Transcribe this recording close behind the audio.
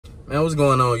Man, what's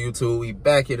going on, YouTube? We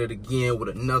back at it again with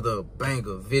another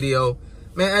banger video.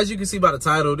 Man, as you can see by the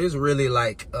title, this really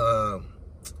like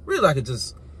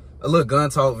just a little gun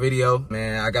talk video.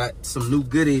 Man, I got some new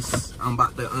goodies I'm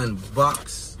about to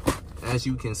unbox. As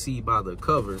you can see by the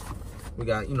cover, we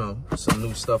got, you know, some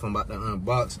new stuff I'm about to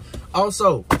unbox.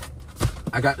 Also,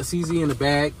 I got the CZ in the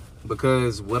bag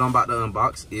because what I'm about to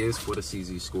unbox is for the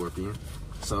CZ Scorpion.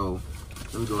 So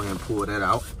let me go ahead and pull that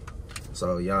out.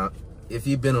 So y'all, if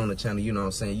you've been on the channel, you know what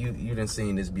I'm saying, you done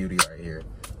seen this beauty right here.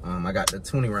 I got the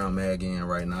 20 round mag in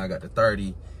right now. I got the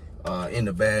 30 in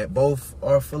the bag. Both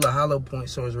are full of hollow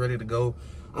points, so it's ready to go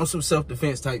on some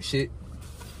self-defense type shit.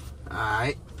 All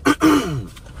right.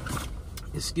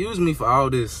 Excuse me for all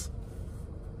this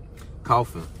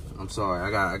coughing. I'm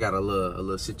sorry. I got a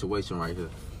little situation right here,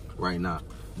 right now.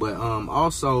 But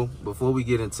also, before we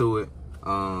get into it,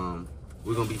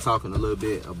 we're gonna be talking a little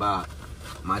bit about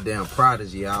my damn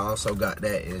Prodigy. I also got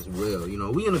that as well. You know,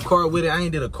 we in the car with it. I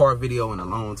ain't did a car video in a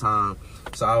long time,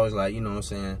 so I was like, you know what I'm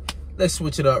saying, let's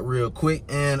switch it up real quick.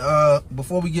 And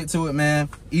before we get to it, man,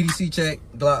 EDC check,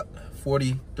 Glock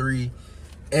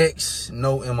 43X,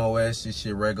 no MOS, just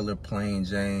your regular plain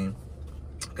Jane.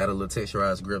 Got a little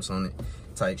texturized grips on it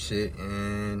type shit.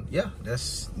 And yeah,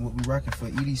 that's what we rocking for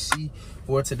EDC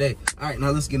for today. All right, now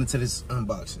let's get into this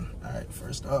unboxing. All right,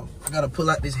 first off, I gotta pull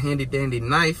out this handy dandy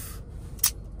knife.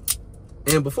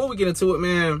 And before we get into it,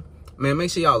 man, make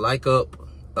sure y'all like up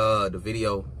the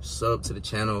video, sub to the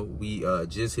channel. We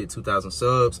just hit 2,000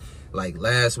 subs like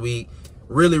last week.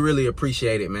 Really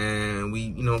appreciate it, man. We,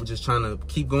 you know, just trying to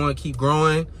keep going, keep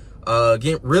growing,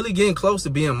 really getting close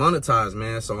to being monetized,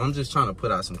 man. So I'm just trying to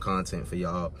put out some content for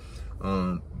y'all.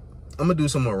 I'm gonna do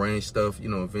some more range stuff, you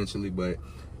know, eventually, but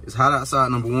it's hot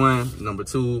outside, number one. Number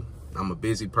two, I'm a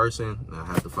busy person and I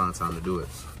have to find time to do it.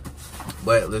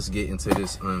 But let's get into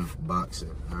this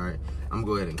unboxing. All right, I'm gonna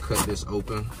go ahead and cut this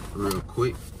open real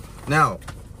quick. Now,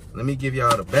 let me give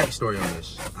y'all the backstory on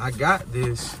this. I got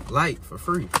this light for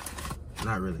free.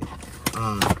 Not really.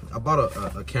 I bought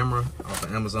a camera off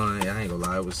of Amazon. I ain't gonna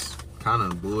lie, it was kind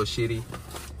of bullshitty.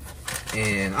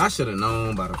 And I should have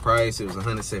known by the price. It was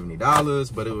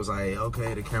 $170, but it was like,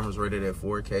 okay, the camera's rated at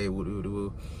 4K,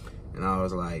 woo-doo-doo. And I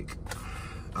was like,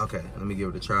 okay, let me give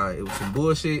it a try. It was some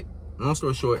bullshit. Long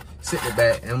story short, sent it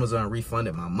back. Amazon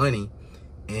refunded my money.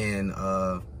 And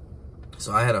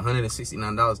so I had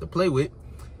 $169 to play with.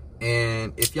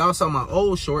 And if y'all saw my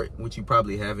old short, which you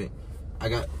probably haven't, I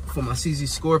got, for my CZ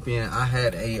Scorpion, I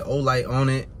had a O-Light on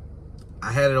it.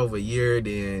 I had it over a year,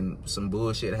 then some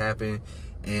bullshit happened.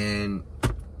 And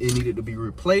it needed to be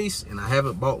replaced. And I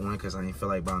haven't bought one because I didn't feel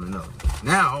like buying another.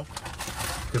 Now,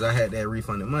 because I had that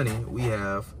refunded money, we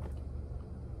have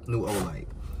new O-Light.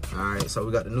 All right, so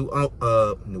we got the new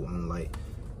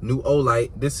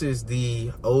O-Light. This is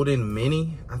the Odin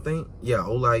Mini, I think. Yeah,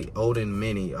 O-Light Odin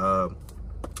Mini.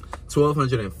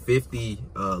 1250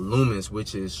 lumens,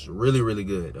 which is really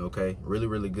good. Okay,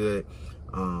 really good.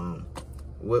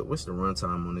 What's the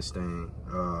runtime on this thing?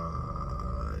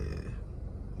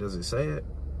 Does it say it?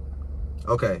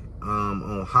 Okay,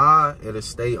 on high, it'll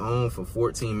stay on for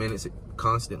 14 minutes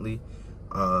constantly.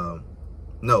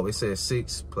 No, it says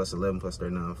 6 plus 11 plus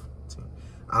 39. 14.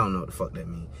 I don't know what the fuck that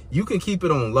means. You can keep it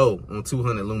on low on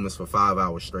 200 lumens for 5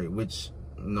 hours straight, which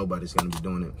nobody's gonna be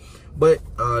doing it. But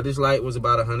this light was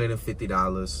about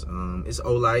 $150. It's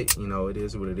O-Light, you know, it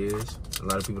is what it is. A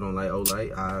lot of people don't like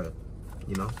O-Light.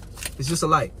 You know, it's just a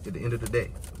light at the end of the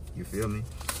day. You feel me?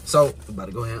 So I'm about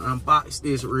to go ahead and unbox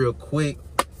this real quick.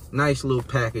 Nice little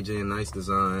packaging, nice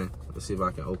design. Let's see if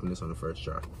I can open this on the first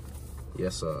try.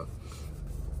 Yes, sir.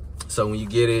 So when you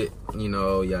get it, you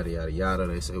know, yada yada,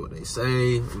 they say what they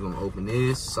say. We're gonna open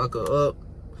this sucker up.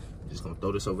 Just gonna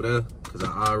throw this over there because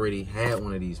I already had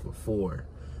one of these before,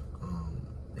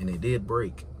 and it did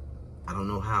break. I don't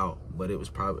know how, but it was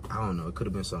probably, I don't know, it could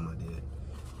have been something I did.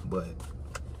 But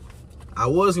I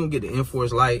was gonna get the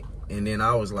Enforce light, and then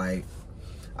I was like,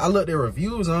 I looked at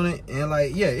reviews on it, and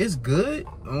like, yeah, it's good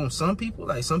on some people.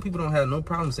 Like, some people don't have no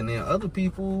problems, and then other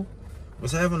people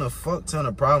was having a fuck ton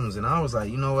of problems. And I was like,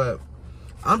 you know what,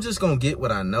 I'm just gonna get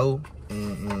what I know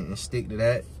and stick to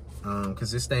that,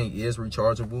 because this thing is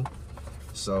rechargeable.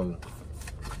 So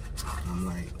I'm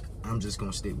like, I'm just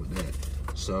gonna stick with that.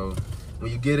 So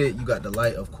when you get it, you got the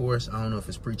light, of course. I don't know if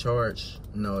it's pre-charged.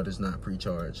 No, it is not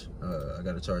pre-charged. I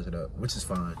gotta charge it up, which is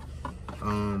fine.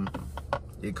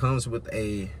 It comes with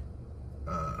a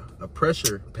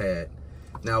pressure pad.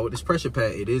 Now with this pressure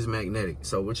pad, it is magnetic.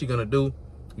 So what you're gonna do,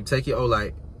 you take your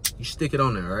O-Light, you stick it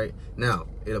on there, right? Now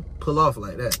it'll pull off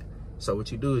like that. So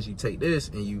what you do is you take this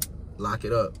and you lock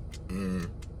it up, and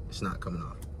it's not coming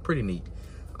off. Pretty neat.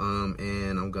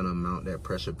 and I'm gonna mount that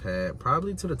pressure pad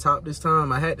probably to the top this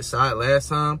time. I had the side last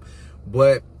time,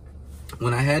 but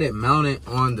when I had it mounted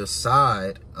on the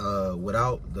side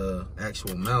without the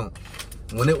actual mount,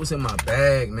 when it was in my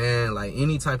bag, man, like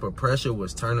any type of pressure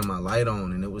was turning my light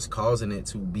on, and it was causing it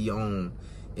to be on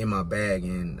in my bag.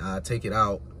 And I take it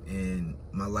out and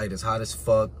my light is hot as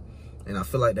fuck, and I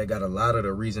feel like that got a lot of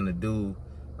the reason to do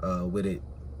with it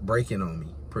breaking on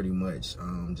me, pretty much.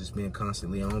 Just being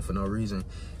constantly on for no reason.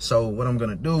 So what I'm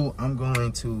gonna do, I'm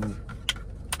going to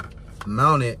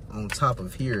mount it on top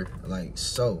of here like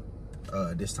so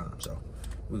this time. So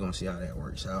we're gonna see how that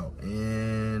works out.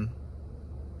 And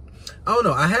I don't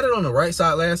know, I had it on the right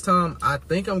side last time. I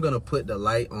think I'm gonna put the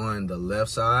light on the left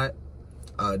side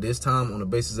this time, on the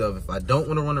basis of if I don't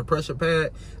want to run a pressure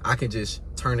pad, I can just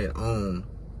turn it on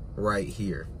right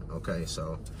here. Okay,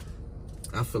 so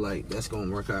I feel like that's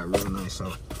gonna work out real nice.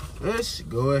 So let's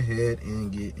go ahead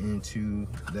and get into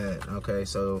that. Okay,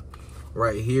 so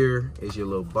right here is your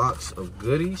little box of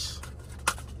goodies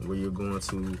where you're going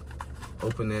to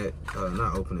open that,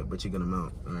 not open it, but you're gonna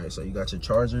mount. All right, so you got your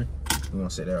charger. We're gonna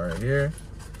set that right here.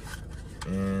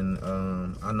 And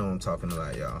I know I'm talking a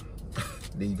lot, y'all.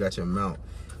 Then you got your mount.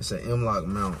 It's an M-lock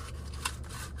mount.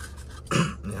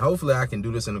 And hopefully I can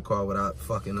do this in the car without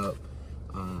fucking up.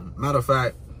 Matter of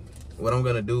fact, what I'm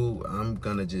gonna do, I'm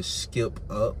gonna just skip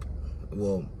up.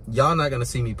 Well, y'all not gonna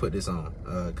see me put this on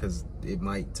because it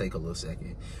might take a little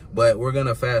second. But we're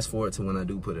gonna fast forward to when I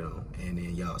do put it on, and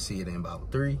then y'all see it in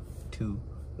about 3, 2,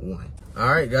 1.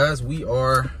 All right, guys, we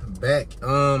are back.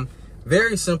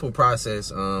 Very simple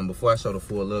process. Before I show the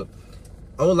full look,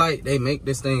 Olight, they make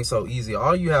this thing so easy.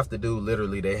 All you have to do,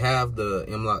 literally, they have the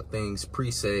M-lock things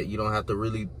preset. You don't have to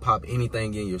really pop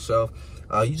anything in yourself.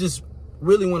 You just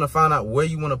really want to find out where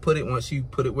you want to put it. Once you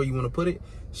put it where you want to put it,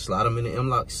 slide them in the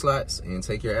M-lock slots and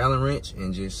take your Allen wrench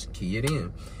and just key it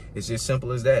in. It's just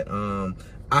simple as that.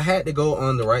 I had to go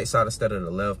on the right side instead of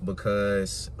the left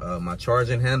because my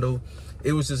charging handle,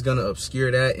 it was just gonna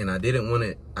obscure that, and I didn't want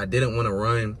to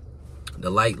run the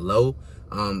light low.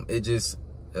 It just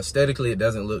aesthetically it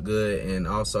doesn't look good, and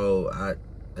also I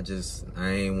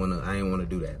ain't wanna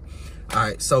do that. All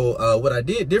right, so what I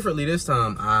did differently this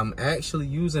time, I'm actually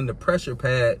using the pressure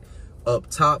pad up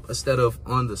top instead of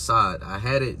on the side. I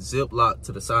had it zip locked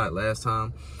to the side last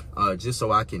time just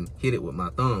so I can hit it with my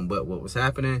thumb. But what was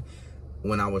happening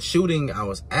when I was shooting, I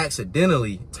was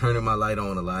accidentally turning my light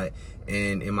on a lot,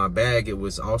 and in my bag it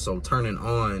was also turning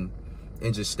on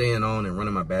and just staying on and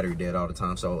running my battery dead all the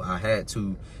time. So I had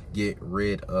to get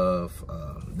rid of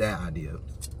that idea.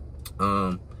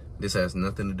 This has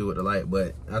nothing to do with the light,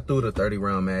 but I threw the 30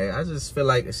 round mag. I just feel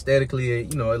like aesthetically,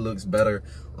 you know, it looks better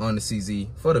on the CZ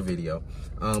for the video.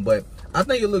 But I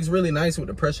think it looks really nice with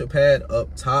the pressure pad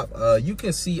up top. You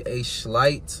can see a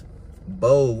slight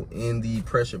bow in the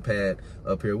pressure pad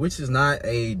up here, which is not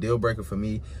a deal breaker for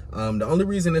me. The only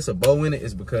reason it's a bow in it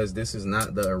is because this is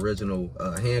not the original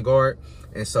hand guard,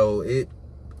 and so it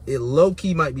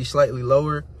low-key might be slightly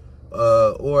lower,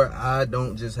 or I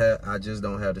just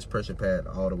don't have this pressure pad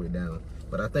all the way down.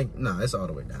 But I think it's all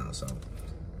the way down, so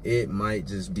it might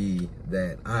just be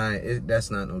that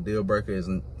that's not no deal breaker. It's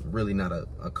really not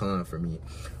a con for me.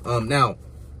 Now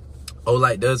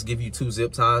Olight does give you 2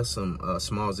 zip ties, some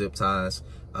small zip ties,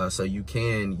 so you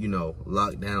can, you know,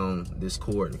 lock down this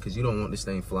cord, because you don't want this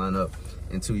thing flying up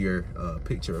into your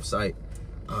picture of sight,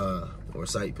 or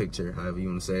sight picture, however you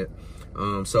want to say it.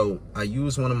 So I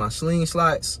used one of my sling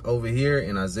slots over here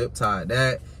and I zip tied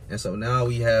that, and so now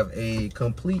we have a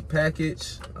complete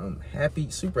package. I'm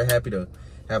super happy to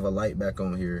have a light back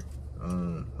on here.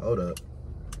 Hold up,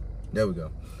 there we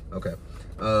go. Okay,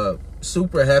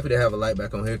 super happy to have a light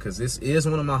back on here because this is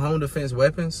one of my home defense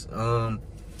weapons.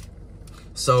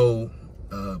 So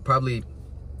probably,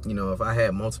 you know, if I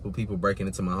had multiple people breaking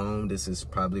into my home, this is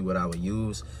probably what I would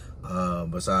use,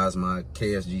 besides my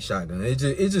KSG shotgun. It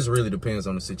just really depends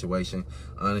on the situation,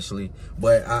 honestly.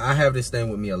 But I have this thing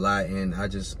with me a lot, and I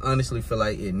just honestly feel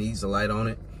like it needs a light on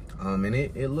it. And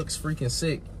it looks freaking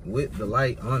sick with the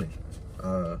light on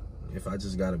it, if I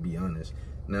just gotta be honest.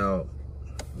 Now,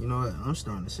 you know what, I'm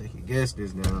starting to second guess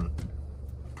this down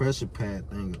pressure pad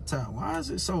thing up top. Why is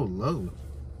it so low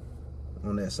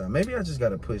on that side? Maybe I just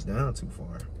gotta push down too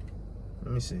far.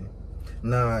 Let me see.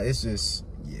 Nah, it's just,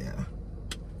 yeah,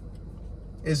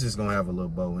 it's just gonna have a little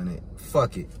bow in it.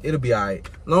 Fuck it, it'll be all right.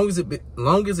 Long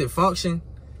as it function,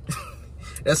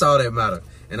 that's all that matter.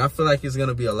 And I feel like it's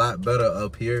gonna be a lot better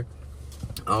up here,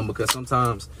 because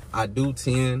sometimes I do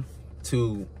tend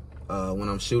to, when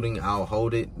I'm shooting, I'll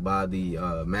hold it by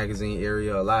the magazine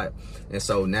area a lot, and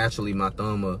so naturally my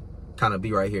thumb will kind of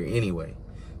be right here anyway.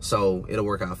 So it'll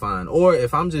work out fine. Or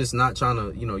if I'm just not trying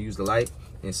to, you know, use the light,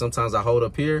 and sometimes I hold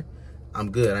up here,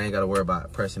 I'm good. I ain't got to worry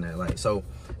about pressing that light. So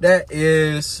that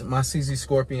is my CZ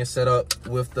Scorpion setup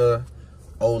with the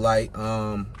Olight.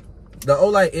 The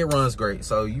Olight, it runs great.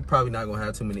 So you probably not going to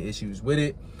have too many issues with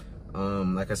it.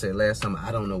 Like I said last time,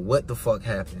 I don't know what the fuck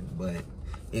happened, but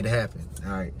it happened.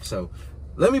 All right. So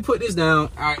let me put this down.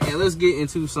 All right. And let's get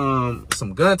into some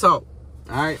gun talk.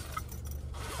 All right.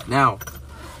 Now,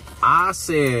 I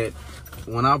said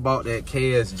when I bought that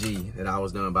KSG that I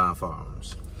was done buying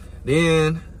firearms.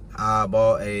 Then I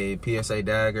bought a PSA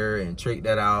dagger and tricked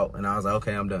that out, and I was like,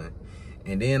 okay, I'm done.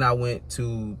 And then I went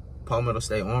to Palmetto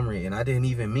State Armory, and I didn't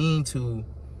even mean to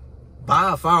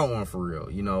buy a firearm for real,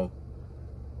 you know.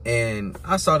 And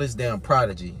I saw this damn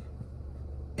Prodigy,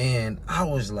 and I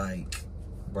was like,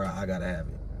 bro, I gotta have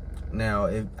it. Now,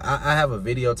 if I have a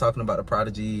video talking about the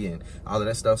Prodigy and all of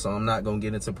that stuff, so I'm not gonna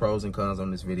get into pros and cons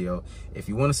on this video. If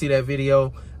you want to see that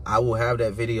video, I will have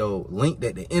that video linked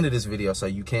at the end of this video, so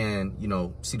you can, you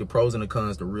know, see the pros and the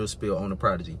cons, the real spill on the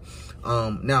Prodigy.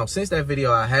 Now, since that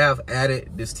video, I have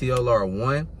added this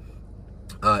TLR1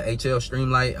 HL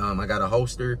Streamlight. I got a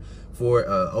holster for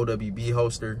OWB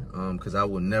holster, because I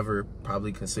will never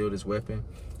probably conceal this weapon.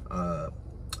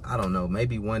 I don't know,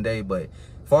 maybe one day, but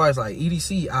as far as like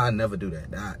EDC, I never do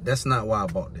that. That's not why I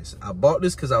bought this. I bought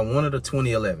this because I wanted a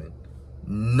 2011.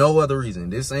 No other reason.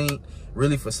 This ain't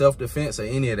really for self-defense or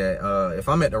any of that. If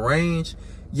I'm at the range,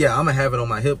 yeah, I'm gonna have it on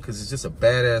my hip because it's just a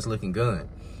badass looking gun.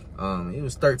 It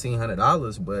was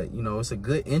 $1,300, but you know, it's a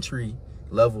good entry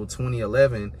level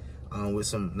 2011 with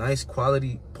some nice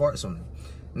quality parts on it.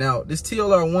 Now, this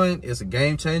TLR1 is a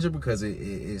game changer because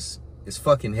it's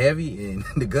fucking heavy, and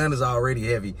the gun is already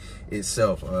heavy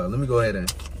itself. Let me go ahead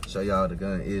and show y'all the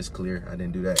gun is clear. I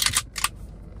didn't do that.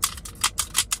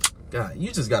 God,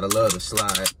 you just gotta love the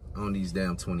slide on these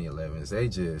damn 2011s. They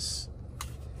just,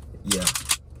 yeah.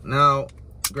 Now,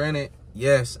 granted,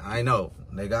 yes, I know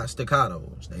they got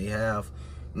staccatos. They have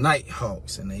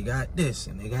Nighthawks, and they got this,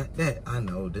 and they got that. I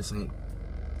know this ain't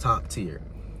top tier,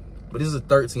 but this is a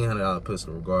 $1,300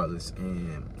 pistol regardless,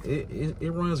 and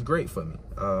it runs great for me.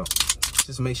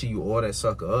 Just make sure you oil that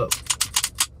sucker up,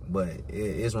 but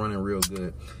it's running real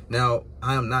good. Now,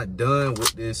 I am not done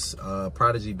with this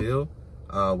Prodigy build.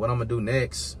 What I'm gonna do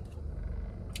next,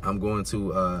 I'm going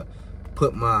to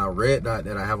put my red dot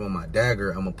that I have on my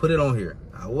dagger, I'm gonna put it on here.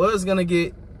 I was gonna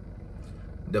get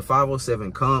the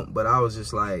 507 comp, but I was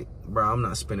just like, bro, I'm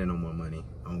not spending no more money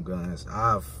on guns.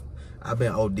 I've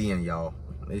been ODing, y'all.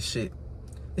 This shit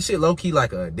low-key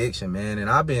like an addiction, man.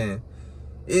 And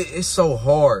it's so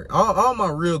hard. All my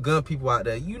real gun people out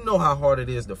there, you know how hard it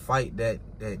is to fight that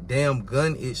damn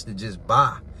gun itch to just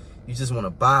buy. You just want to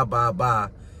buy.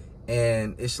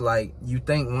 And it's like, you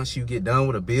think once you get done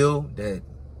with a build that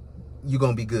you're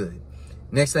going to be good.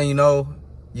 Next thing you know,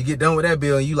 you get done with that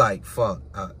build and you like, fuck,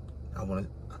 I want to,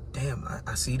 damn,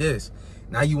 I see this.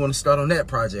 Now you want to start on that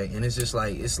project. And it's just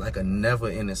like, it's like a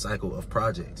never-ending cycle of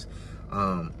projects.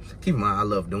 Keep in mind, I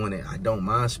love doing it. I don't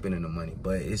mind spending the money,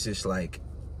 but it's just like,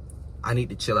 I need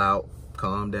to chill out,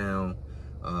 calm down,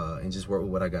 and just work with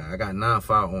what I got. I got 9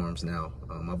 firearms now.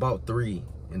 I bought 3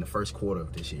 in the first quarter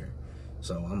of this year.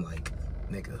 So I'm like,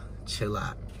 nigga, chill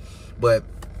out. But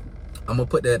I'm gonna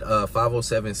put that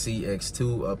 507C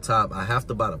X2 up top. I have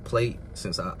to buy the plate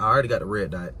since I already got the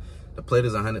red dot. The plate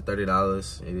is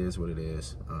 $130. It is what it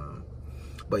is.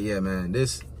 But yeah, man,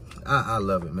 this, I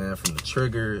love it, man. From the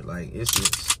trigger, like,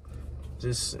 it's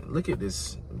just look at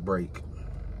this brake.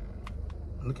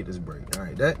 Look at this brake. All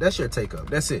right, that's your take up.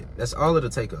 That's it. That's all of the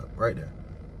take up right there.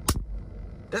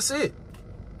 That's it.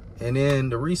 And then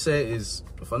the reset is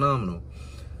phenomenal.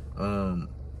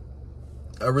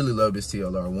 I really love this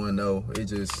TLR1 though.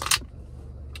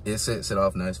 It sets it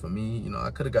off nice for me. You know, I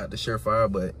could have got the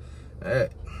Surefire, but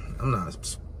I'm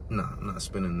not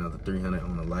spending another $300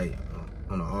 on a light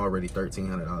on an already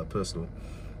 $1,300 pistol.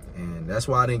 And that's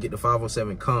why I didn't get the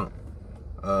 507 comp,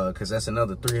 because that's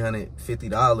another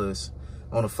 $350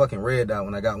 on a fucking red dot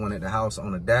when I got one at the house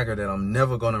on a dagger that I'm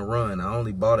never gonna run. I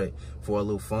only bought it for a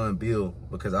little fun build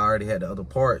because I already had the other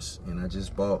parts, and I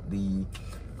just bought the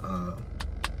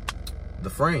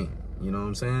frame, you know what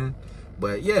I'm saying?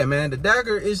 But yeah, man, the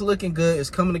dagger is looking good. It's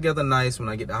coming together nice. When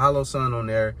I get the hollow sun on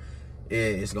there,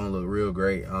 it's gonna look real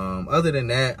great. Other than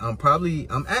that, I'm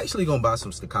actually gonna buy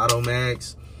some staccato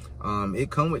mags. It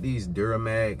come with these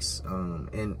Duramags,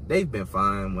 and they've been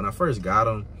fine. When I first got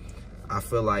them, I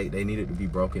feel like they needed to be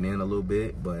broken in a little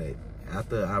bit, but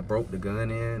after I broke the gun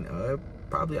in,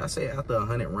 probably I say after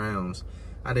 100 rounds,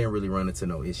 I didn't really run into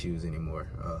no issues anymore.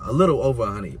 A little over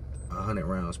 100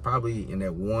 rounds, probably in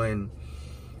that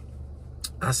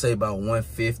I say about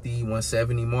 150,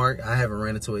 170 mark. I haven't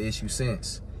ran into an issue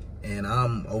since. And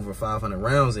I'm over 500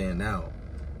 rounds in now.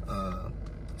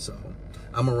 So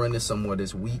I'm gonna run this some more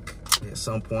this week at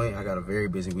some point. I got a very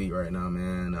busy week right now,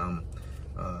 man.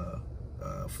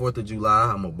 4th of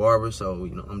July, I'm a barber, so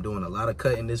you know I'm doing a lot of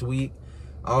cutting this week.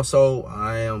 Also,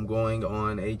 I am going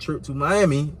on a trip to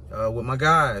Miami with my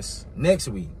guys next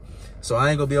week, so I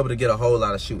ain't gonna be able to get a whole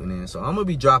lot of shooting in. So I'm gonna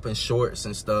be dropping shorts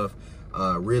and stuff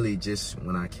really just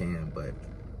when I can. But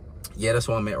yeah, that's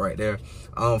where I'm at right there.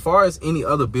 As far as any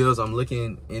other builds I'm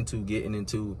looking into getting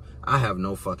into, I have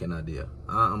no fucking idea.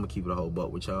 I'm gonna keep it a whole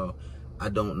buck with y'all. I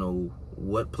don't know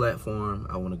what platform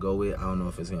I want to go with. I don't know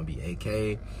if it's gonna be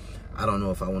AK. I don't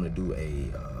know if I want to do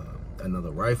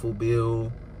another rifle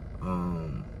build.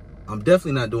 I'm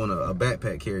definitely not doing a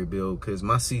backpack carry build because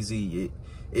my CZ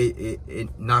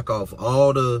it knock off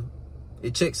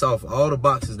it checks off all the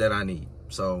boxes that I need.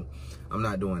 So I'm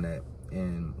not doing that.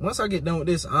 And once I get done with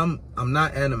this, I'm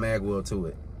not adding a mag wheel to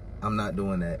it. I'm not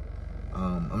doing that.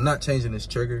 I'm not changing this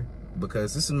trigger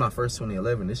because this is my first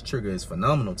 2011. This trigger is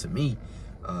phenomenal to me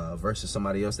versus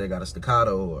somebody else that got a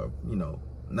staccato or, you know,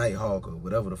 Nighthawk or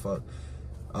whatever the fuck,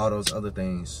 all those other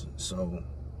things. So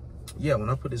yeah, when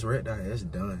I put this red dot, it's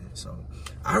done. So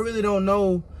I really don't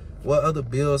know what other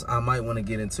builds I might want to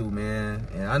get into, man.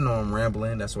 And I know I'm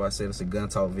rambling. That's why I said it's a gun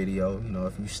talk video. You know,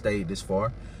 if you stayed this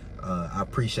far, I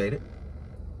appreciate it.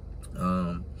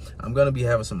 I'm gonna be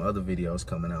having some other videos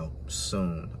coming out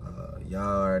soon.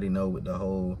 Y'all already know with the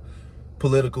whole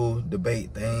political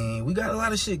debate thing, we got a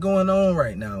lot of shit going on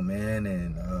right now, man.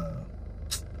 And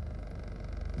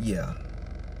yeah,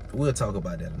 we'll talk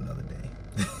about that another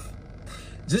day.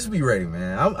 Just be ready,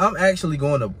 man. I'm actually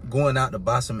going out to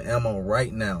buy some ammo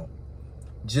right now,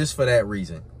 just for that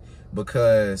reason,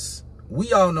 because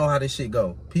we all know how this shit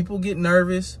go. People get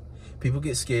nervous, people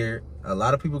get scared. A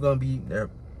lot of people gonna be their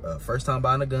first time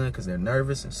buying a gun because they're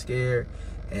nervous and scared,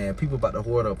 and people about to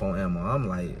hoard up on ammo. I'm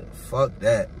like, fuck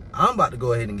that. I'm about to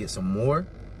go ahead and get some more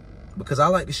because I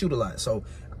like to shoot a lot. So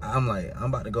I'm like, I'm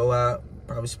about to go out,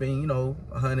 probably spend, you know,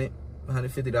 $100,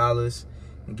 $150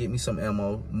 and get me some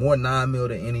ammo, more 9mm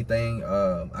than anything.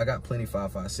 I got plenty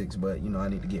 5.56, but you know I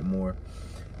need to get more,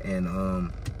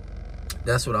 and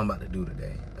that's what I'm about to do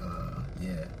today.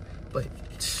 Yeah, but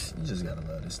you just gotta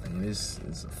love this thing. It's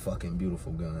a fucking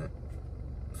beautiful gun,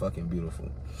 fucking beautiful.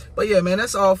 But yeah, man,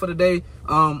 that's all for today.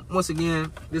 Once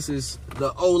again, this is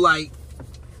the Olight.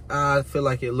 I feel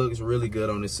like it looks really good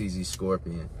on the CZ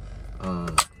Scorpion.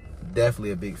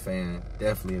 Definitely a big fan.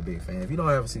 Definitely a big fan. If you don't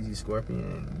have a CZ Scorpion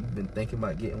and you've been thinking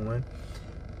about getting one,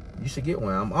 you should get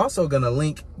one. I'm also gonna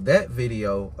link that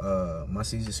video, my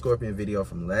CZ Scorpion video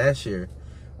from last year,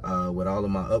 with all of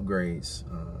my upgrades.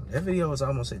 That video is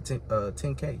almost at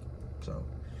 10K. So,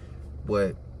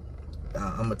 but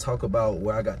I'm gonna talk about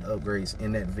where I got the upgrades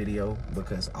in that video,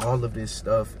 because all of this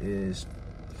stuff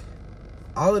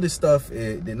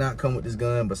it did not come with this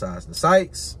gun besides the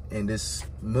sights and this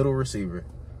middle receiver.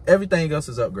 Everything else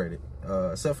is upgraded,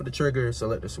 except for the trigger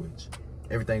selector switch.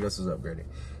 Everything else is upgraded.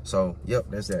 So, yep,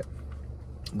 that's that.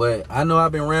 But I know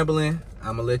I've been rambling.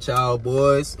 I'm gonna let y'all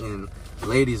boys and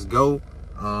ladies go.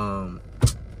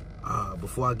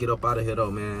 Before I get up out of here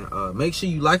though, man, make sure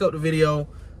you like up the video,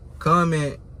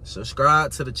 comment,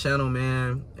 subscribe to the channel,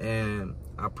 man, and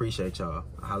I appreciate y'all.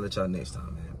 I'll holler at y'all next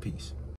time, man. Peace.